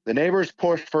 the neighbors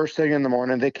pushed first thing in the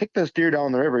morning, they kicked this deer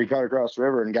down the river, he cut across the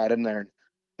river and got in there.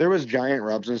 There was giant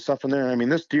rubs and stuff in there. I mean,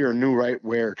 this deer knew right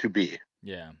where to be.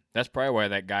 Yeah, that's probably why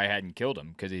that guy hadn't killed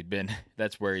him, because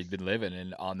that's where he'd been living,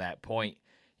 and on that point,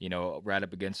 right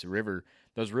up against the river.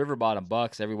 Those river bottom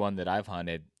bucks, everyone that I've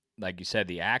hunted, like you said,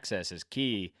 the access is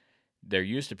key. They're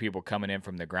used to people coming in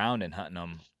from the ground and hunting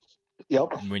them.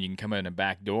 Yep. When you can come in and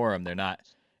backdoor them, they're not,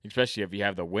 especially if you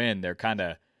have the wind,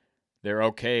 they're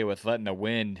okay with letting the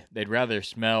wind. They'd rather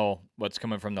smell what's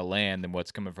coming from the land than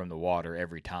what's coming from the water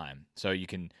every time. So you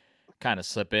can kind of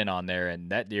slip in on there, and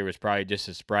that deer was probably just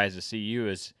as surprised to see you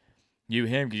as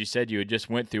him, because you said you had just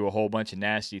went through a whole bunch of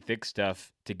nasty, thick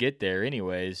stuff to get there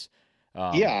anyways.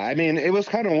 Yeah, I mean, it was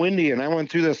kind of windy, and I went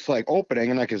through this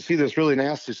opening, and I could see this really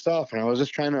nasty stuff, and I was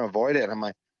just trying to avoid it. And I'm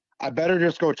like, I better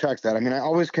just go check that. I mean, I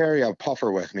always carry a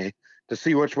puffer with me to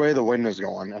see which way the wind is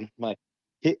going. And I'm like,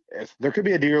 there could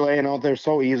be a deer laying out there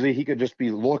so easy. He could just be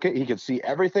he could see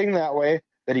everything that way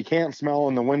that he can't smell,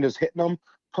 and the wind is hitting him.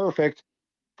 Perfect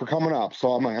for coming up.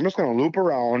 So I'm like, I'm just going to loop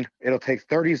around. It'll take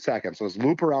 30 seconds. So let's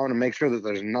loop around and make sure that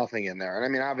there's nothing in there. And I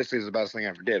mean, obviously, it's the best thing I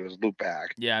ever did was loop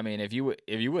back. Yeah, I mean, if you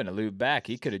wouldn't have looped back,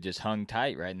 he could have just hung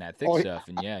tight right in that thick stuff.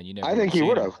 And you never. I think he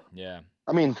would have. Yeah.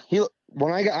 I mean,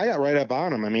 when I got right up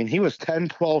on him, I mean, he was 10,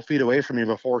 12 feet away from me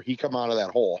before he come out of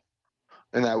that hole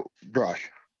in that brush.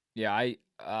 Yeah, I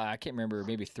can't remember,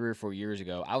 maybe 3 or 4 years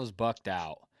ago, I was bucked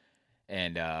out,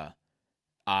 and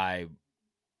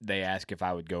they asked if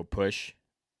I would go push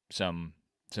some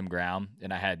ground,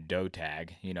 and I had doe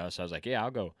tag, so I was like, yeah,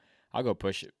 I'll go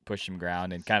push some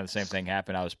ground, and kind of the same thing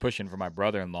happened. I was pushing for my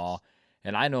brother-in-law,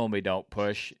 and I normally don't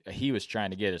push. He was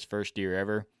trying to get his first deer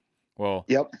ever. Well,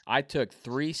 yep. I took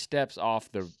 3 steps off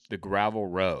the gravel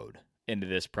road into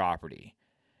this property,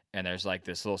 and there's like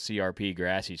this little CRP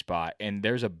grassy spot, and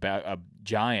there's a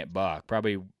giant buck,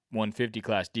 probably 150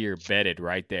 class deer bedded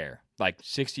right there, like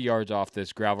 60 yards off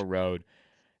this gravel road.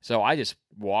 So I just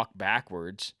walked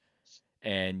backwards,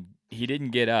 and he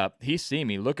didn't get up. He see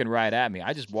me looking right at me.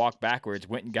 I just walked backwards,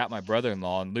 went and got my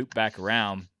brother-in-law and looped back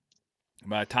around.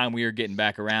 By the time we were getting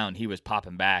back around, he was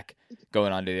popping back,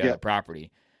 going onto the other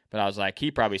property. But I was like,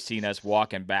 he probably seen us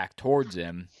walking back towards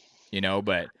him,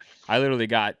 but I literally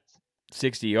got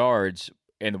 60 yards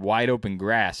in wide open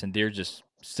grass, and deer just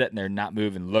sitting there not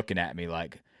moving, looking at me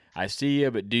like, I see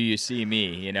you, but do you see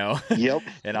me, Yep.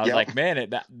 And I was like, man,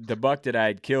 the buck that I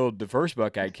had killed, the first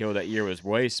buck I had killed that year was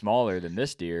way smaller than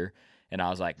this deer. And I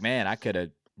was like, man, I could have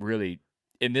really,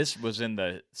 and this was in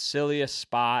the silliest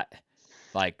spot,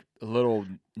 like a little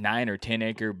 9 or 10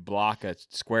 acre block of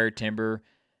square timber.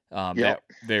 That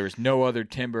there was no other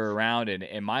timber around. And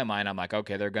in my mind, I'm like,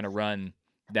 okay, they're going to run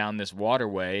down this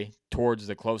waterway towards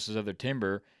the closest other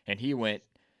timber. And he went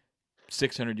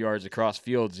 600 yards across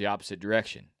fields the opposite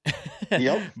direction.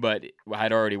 Yep. But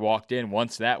I'd already walked in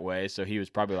once that way, so he was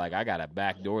probably like, I got to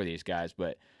backdoor these guys.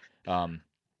 But I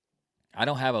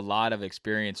don't have a lot of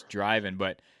experience driving,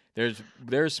 but there's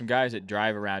some guys that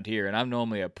drive around here, and I'm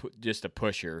normally just a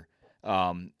pusher.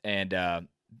 One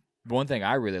thing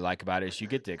I really like about it is you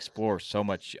get to explore so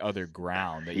much other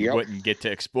ground that you Yep. wouldn't get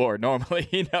to explore normally,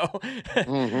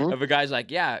 Mhm. If a guy's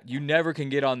like, yeah, you never can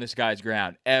get on this guy's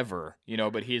ground, ever,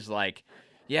 but he's like,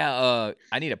 yeah,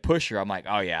 I need a pusher. I'm like,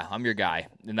 oh, yeah, I'm your guy.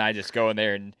 And I just go in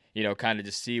there and, kind of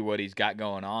just see what he's got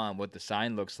going on, what the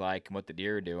sign looks like, and what the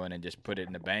deer are doing, and just put it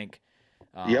in the bank.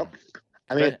 Yep.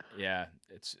 I mean, yeah,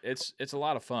 it's a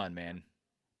lot of fun, man.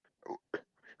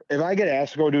 if I get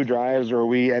asked to go do drives or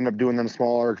we end up doing them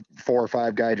smaller 4 or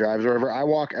 5 guy drives or whatever, I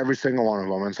walk every single one of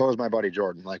them. And so is my buddy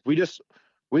Jordan. Like we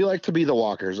like to be the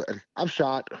walkers. And I've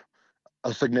shot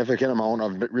a significant amount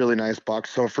of really nice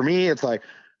bucks. So for me, it's like,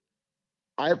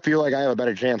 I feel like I have a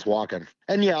better chance walking.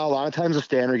 And yeah, a lot of times the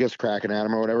standard gets cracking at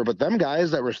them or whatever, but them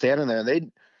guys that were standing there,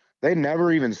 they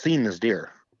never even seen this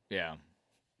deer. Yeah.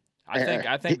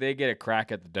 I think they get a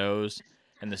crack at the does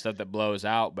and the stuff that blows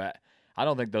out, but I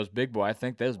don't think those big boys. I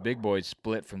think those big boys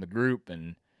split from the group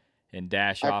and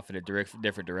dash off in a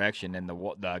different direction, and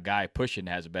the guy pushing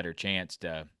has a better chance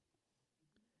to.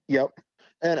 Yep.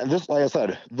 And this, like I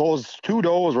said, those 2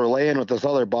 does were laying with this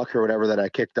other buck or whatever that I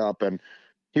kicked up, and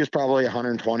he was probably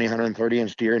 120, 130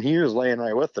 inch deer, and he was laying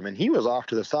right with them, and he was off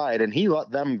to the side, and he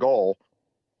let them go,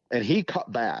 and he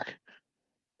cut back.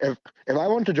 If I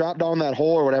went to drop down that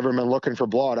hole or whatever and been looking for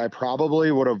blood, I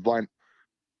probably would have went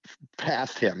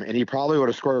past him, and he probably would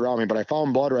have scored around me, but I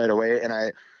found blood right away, and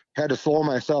I had to slow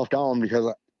myself down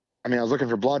because I was looking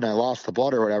for blood and I lost the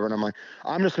blood or whatever, and I'm like,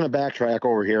 I'm just going to backtrack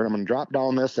over here and I'm going to drop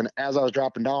down this. And as I was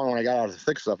dropping down, when I got out of the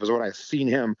thick stuff is when I seen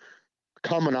him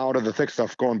coming out of the thick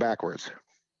stuff going backwards.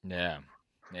 Yeah,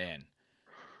 man,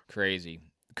 crazy.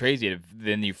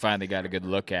 Then you finally got a good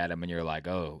look at him and you're like,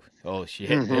 oh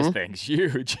shit, this thing's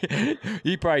huge.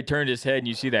 He probably turned his head and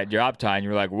you see that drop time and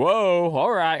you're like, whoa,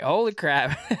 all right, holy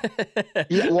crap.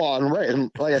 Yeah, well,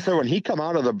 and like I said, when he come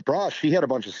out of the brush, he had a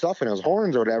bunch of stuff in his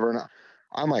horns or whatever, and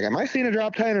I'm like, am I seeing a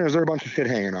drop tine or is there a bunch of shit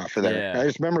hanging off of there? Yeah. And I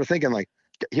just remember thinking, like,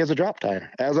 he has a drop tine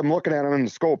as I'm looking at him in the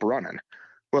scope running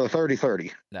with a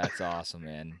 30-30. That's awesome,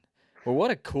 man. Well,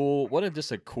 what a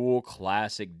cool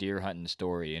classic deer hunting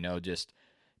story, just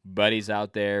buddies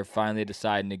out there finally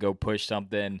deciding to go push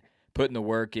something, putting the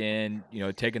work in,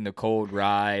 taking the cold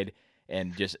ride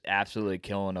and just absolutely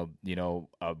killing a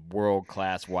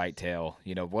world-class whitetail.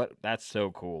 That's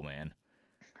so cool, man.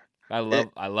 I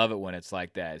love it when it's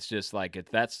like that. It's just like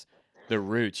that's the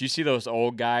roots. You see those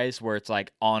old guys where it's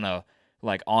like on a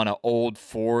old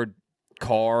Ford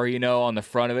car, on the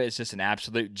front of it, it's just an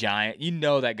absolute giant.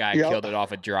 That guy killed it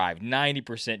off a drive.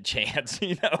 90% chance,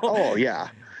 Oh yeah.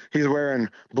 He's wearing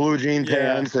blue jean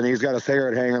pants and he's got a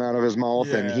cigarette hanging out of his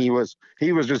mouth, and he was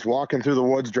just walking through the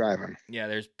woods driving. Yeah,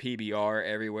 there's PBR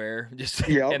everywhere, just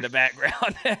in the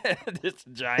background. Just a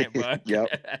giant buck.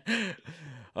 Yep.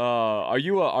 Are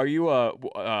you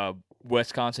a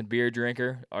Wisconsin beer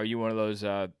drinker? Are you one of those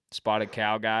spotted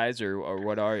cow guys, or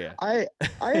what are you? I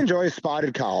enjoy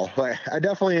spotted cow. I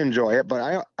definitely enjoy it,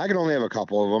 but I can only have a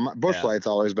couple of them. Bush Light's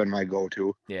always been my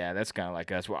go-to. Yeah, that's kind of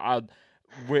like us. Well,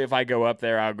 if I go up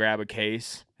there, I'll grab a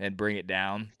case and bring it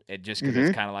down. Just because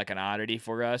it's kind of like an oddity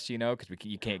for us, because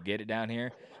you can't get it down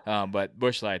here. But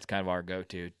Bush Light's kind of our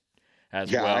go-to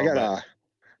as well. Yeah,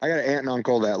 I got an aunt and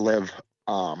uncle that live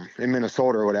in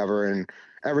Minnesota or whatever, and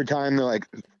every time they're like,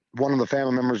 one of the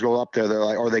family members go up there, they're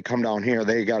like, or they come down here,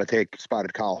 they got to take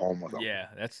spotted cow home with them. Yeah,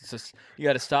 that's just, you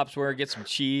got to stop somewhere, get some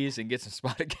cheese, and get some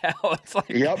spotted cow. It's like,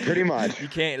 yep, pretty much. You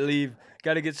can't leave.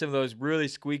 Got to get some of those really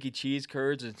squeaky cheese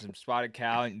curds and some spotted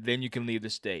cow, and then you can leave the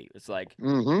state. It's like,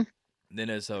 then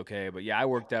it's okay. But yeah, I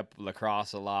worked up La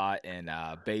Crosse a lot and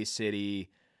Bay City.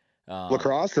 La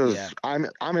Crosse is I'm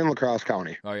in La Crosse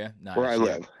County. Oh yeah, nice. Where I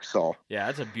live. So yeah,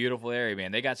 that's a beautiful area,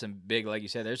 man. They got some big, like you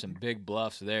said, there's some big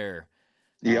bluffs there.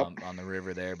 On the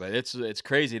river there, but it's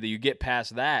crazy that you get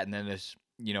past that and then there's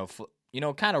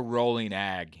kind of rolling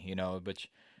ag,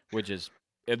 which is,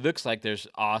 it looks like there's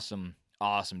awesome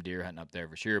deer hunting up there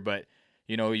for sure. But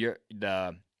the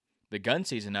gun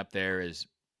season up there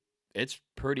it's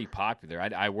pretty popular.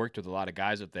 I worked with a lot of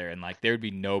guys up there, and like there would be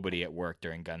nobody at work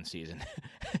during gun season.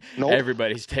 Nope.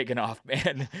 Everybody's taking off,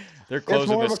 man. They're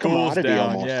closing the schools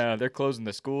down. Almost. Yeah, they're closing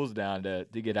the schools down to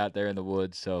get out there in the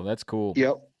woods. So that's cool.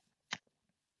 Yep.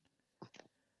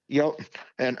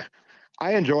 And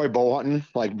I enjoy bow hunting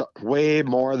like way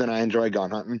more than I enjoy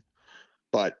gun hunting.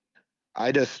 But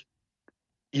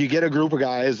you get a group of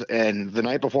guys, and the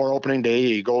night before opening day,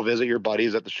 you go visit your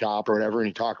buddies at the shop or whatever, and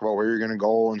you talk about where you're going to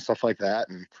go and stuff like that.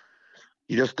 And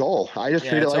you just go. I just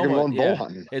treat it like I'm going bow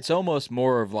hunting. It's almost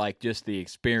more of like just the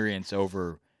experience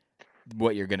over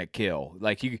what you're going to kill.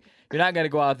 Like you're not going to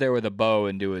go out there with a bow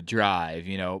and do a drive,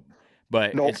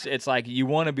 but nope. It's like you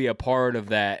want to be a part of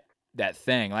that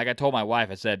thing. Like I told my wife,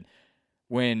 I said,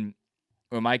 when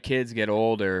my kids get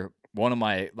older, one of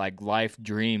my like life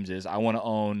dreams is I want to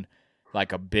own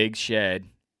like a big shed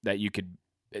that you could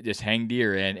just hang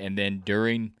deer in, and then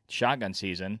during shotgun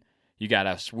season, you got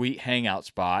a sweet hangout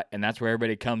spot, and that's where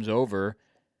everybody comes over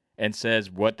and says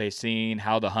what they seen,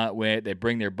 how the hunt went. They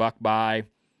bring their buck by.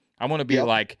 I want to be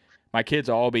like, my kids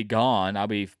will all be gone. I'll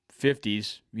be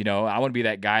 50s, you know. I want to be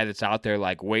that guy that's out there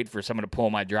like wait for someone to pull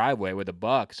my driveway with a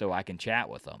buck so I can chat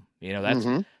with them. You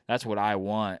know, that's what I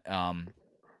want.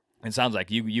 It sounds like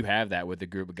you have that with a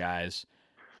group of guys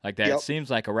like that. It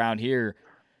seems like around here,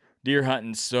 deer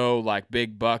hunting's so like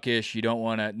big buckish. You don't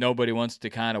want to. Nobody wants to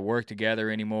kind of work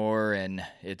together anymore, and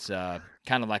it's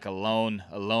kind of like a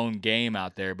lone game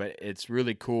out there. But it's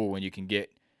really cool when you can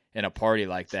get in a party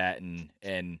like that,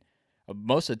 and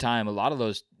most of the time, a lot of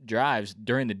those drives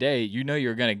during the day, you know,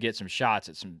 you're going to get some shots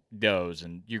at some does,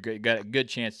 and you got a good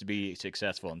chance to be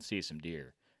successful and see some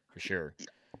deer for sure.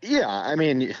 Yeah, I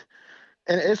mean.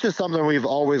 And it's just something we've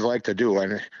always liked to do.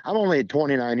 And I'm only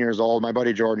 29 years old. My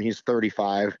buddy Jordan, he's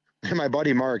 35. And my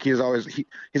buddy Mark, he's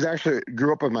actually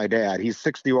grew up with my dad. He's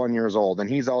 61 years old, and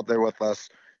he's out there with us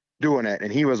doing it.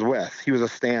 And he was a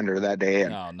stander that day.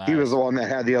 And nice. He was the one that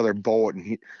had the other boat.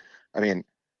 And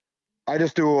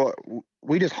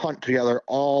we just hunt together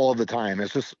all of the time.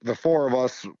 It's just the four of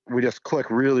us, we just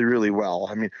click really, really well.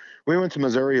 I mean, we went to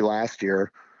Missouri last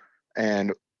year,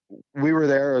 and we were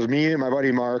there. It was me and my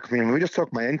buddy Mark. I mean, we just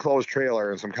took my enclosed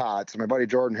trailer and some cots. And my buddy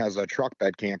Jordan has a truck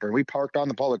bed camper, and we parked on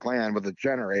the public land with a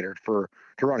generator to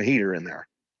run a heater in there.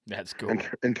 That's cool.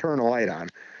 And turn a light on.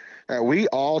 We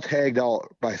all tagged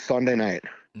out by Sunday night.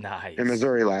 Nice. In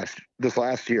Missouri this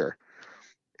last year.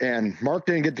 And Mark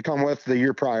didn't get to come with the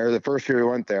year prior, the first year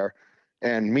we went there.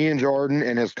 And me and Jordan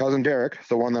and his cousin Derek,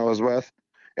 the one that was with,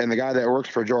 and the guy that works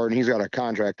for Jordan, he's got a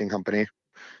contracting company.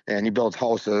 And he builds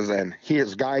houses, and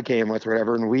his guy came with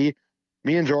whatever. And me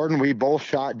and Jordan, we both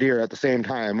shot deer at the same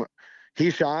time. He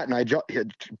shot, and I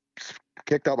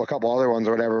kicked up a couple other ones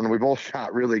or whatever. And we both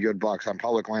shot really good bucks on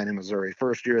public land in Missouri.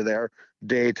 First year there,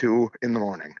 day 2 in the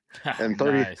morning, and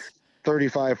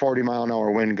 35, 40 mile an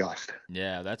hour wind gust.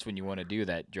 Yeah, that's when you want to do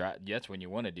that. That's when you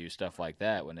want to do stuff like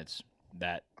that, when it's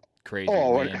that crazy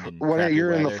wind and when you're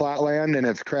weather. in the flatland and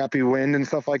it's crappy wind and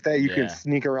stuff like that, you can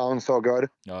sneak around so good.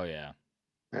 Oh yeah.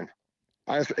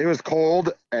 It was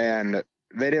cold, and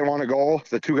they didn't want to go.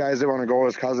 The two guys didn't want to go.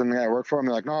 His cousin and I worked for him.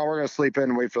 They're like, no, we're going to sleep in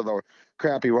and wait for the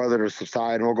crappy weather to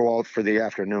subside, and we'll go out for the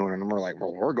afternoon. And we're like,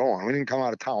 well, we're going. We didn't come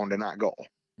out of town to not go.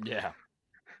 Yeah.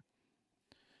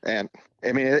 And,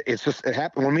 I mean, it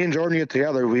happened. When me and Jordan get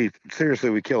together, we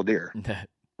kill deer.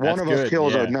 One of us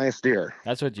kills a nice deer.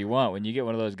 That's what you want. When you get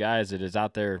one of those guys that is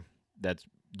out there that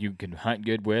you can hunt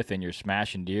good with and you're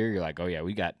smashing deer, you're like, oh, yeah,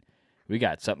 we got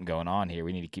something going on here.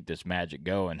 We need to keep this magic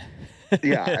going.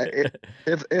 Yeah,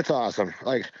 it's awesome.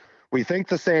 Like, we think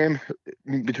the same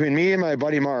between me and my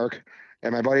buddy Mark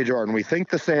and my buddy Jordan. We think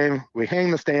the same. We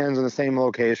hang the stands in the same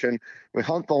location. We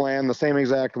hunt the land the same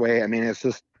exact way. I mean, it's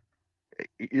just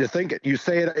you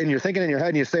say it, and you're thinking in your head,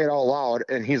 and you say it out loud.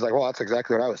 And he's like, "Well, that's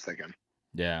exactly what I was thinking."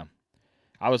 Yeah,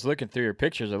 I was looking through your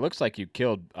pictures. It looks like you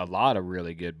killed a lot of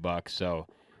really good bucks. So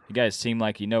you guys seem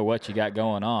like you know what you got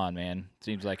going on, man.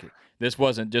 Seems like this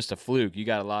wasn't just a fluke. You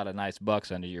got a lot of nice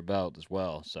bucks under your belt as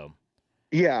well. So,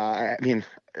 yeah, I mean,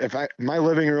 my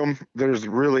living room, there's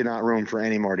really not room for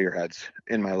any more deer heads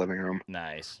in my living room.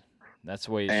 Nice. That's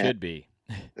the way it should be.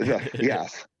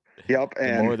 Yes. Yep.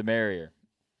 The more the merrier.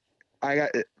 I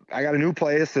got a new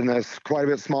place, and it's quite a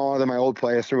bit smaller than my old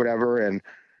place or whatever. And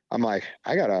I'm like,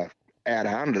 I gotta add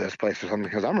on to this place or something,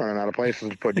 because I'm running out of places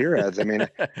to put deer heads. I mean,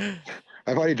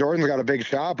 my buddy Jordan's got a big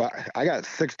shop. I got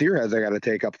 6 deer heads I got to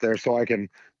take up there so I can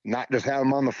not just have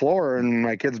them on the floor in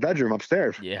my kid's bedroom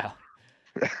upstairs. Yeah.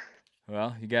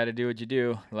 Well, you got to do what you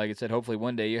do. Like I said, hopefully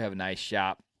one day you have a nice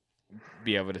shop,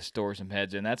 be able to store some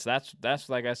heads in. That's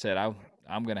like I said,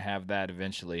 I'm going to have that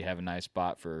eventually, have a nice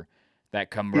spot for that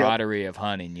camaraderie of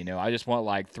hunting. You know, I just want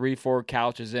like 3-4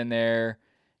 couches in there,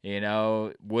 you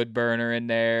know, wood burner in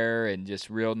there, and just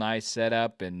real nice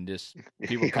setup, and just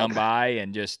people come by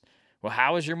and just, well,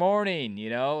 how was your morning? You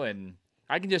know, and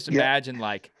I can just imagine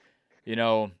like, you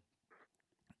know,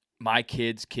 my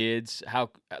kids,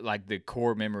 how like the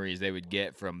core memories they would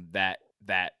get from that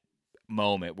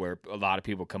moment where a lot of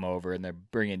people come over and they're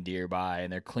bringing deer by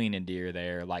and they're cleaning deer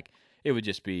there. Like, it would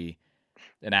just be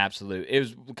an absolute, it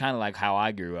was kind of like how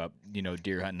I grew up, you know,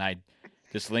 deer hunting. I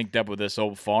just linked up with this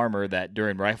old farmer that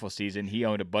during rifle season, he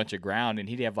owned a bunch of ground, and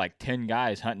he'd have like 10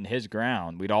 guys hunting his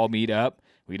ground. We'd all meet up.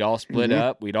 We'd all split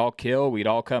up. We'd all kill. We'd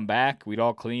all come back. We'd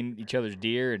all clean each other's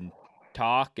deer and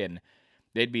talk, and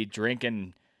they'd be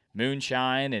drinking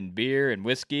moonshine and beer and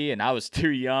whiskey, and I was too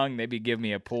young. Maybe give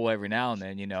me a pull every now and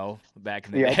then, back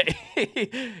in the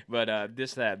day. But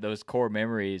just those core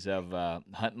memories of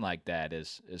hunting like that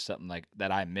is something like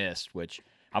that I missed, which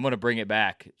I'm going to bring it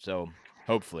back. So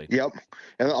hopefully. Yep.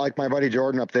 And like my buddy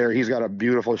Jordan up there, he's got a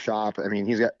beautiful shop. I mean,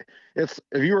 if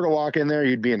you were to walk in there,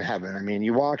 you'd be in heaven. I mean,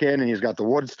 you walk in and he's got the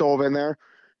wood stove in there,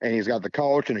 and he's got the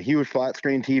couch and a huge flat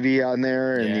screen TV on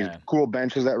there, and these cool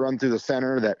benches that run through the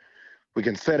center that we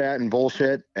can sit at and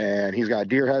bullshit. And he's got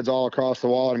deer heads all across the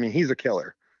wall. I mean, he's a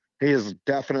killer. He is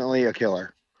definitely a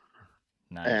killer.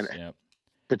 Nice. And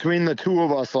between the two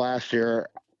of us last year,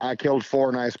 I killed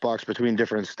 4 nice bucks between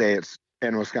different states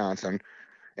in Wisconsin.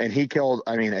 And he killed,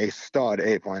 a stud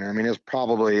 8-pointer. I mean, it's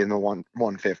probably in the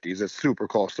 150s. It's super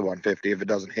close to 150. If it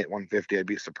doesn't hit 150, I'd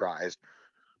be surprised,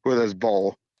 with his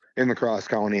bow in the cross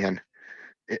county. And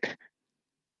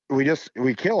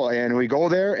we kill, and we go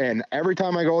there, and every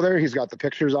time I go there, he's got the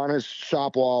pictures on his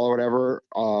shop wall or whatever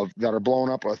that are blown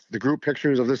up with the group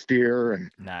pictures of this deer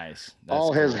and nice.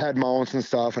 All his head mounts and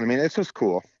stuff. And I mean, it's just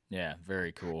cool. Yeah,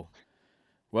 very cool.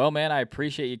 Well, man, I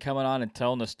appreciate you coming on and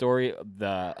telling the story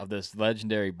of this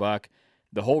legendary buck.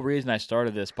 The whole reason I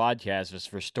started this podcast was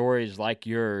for stories like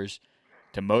yours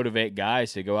to motivate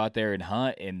guys to go out there and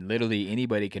hunt, and literally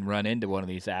anybody can run into one of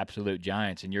these absolute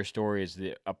giants. And your story is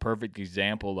a perfect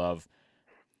example of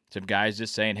some guys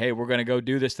just saying, hey, we're going to go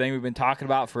do this thing we've been talking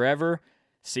about forever,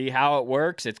 see how it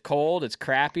works. It's cold, it's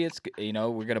crappy, we're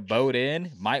going to bow it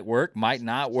in. Might work, might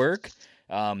not work.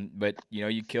 But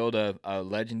you killed a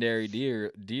legendary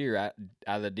deer out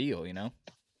of the deal, Yep.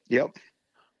 All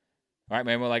right,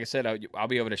 man. Well, like I said, I'll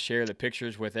be able to share the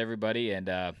pictures with everybody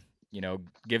and,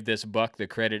 give this buck the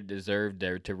credit it deserved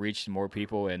to reach more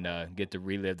people and get to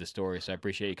relive the story. So I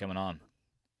appreciate you coming on.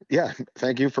 Yeah.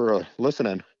 Thank you for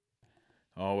listening.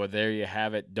 Oh, well, there you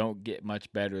have it. Don't get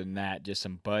much better than that. Just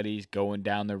some buddies going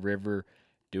down the river,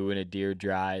 doing a deer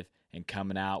drive, and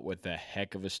coming out with a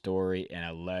heck of a story and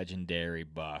a legendary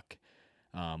buck.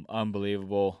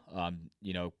 Unbelievable.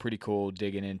 Pretty cool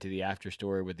digging into the after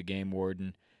story with the game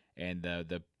warden and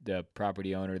the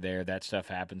property owner there. That stuff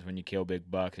happens when you kill big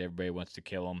bucks. Everybody wants to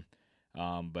kill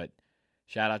them. But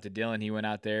shout out to Dylan. He went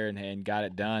out there and got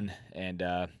it done. And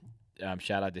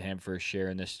shout out to him for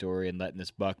sharing this story and letting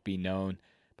this buck be known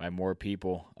by more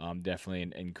people. Definitely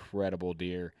an incredible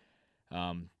deer.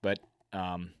 But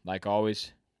like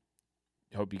always,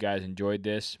 hope you guys enjoyed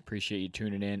this. Appreciate you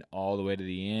tuning in all the way to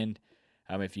the end.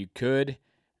 If you could,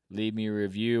 leave me a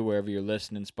review wherever you're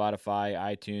listening, Spotify,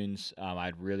 iTunes.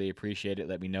 I'd really appreciate it.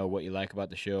 Let me know what you like about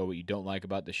the show, what you don't like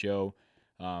about the show.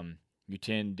 You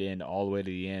tuned in all the way to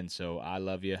the end, so I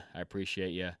love you. I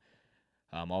appreciate you.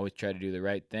 Always try to do the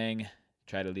right thing.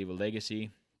 Try to leave a legacy.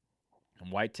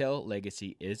 And Whitetail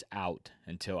Legacy is out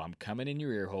until I'm coming in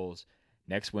your ear holes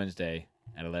next Wednesday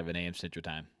at 11 a.m. Central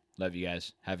Time. Love you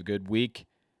guys. Have a good week.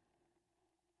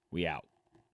 We out.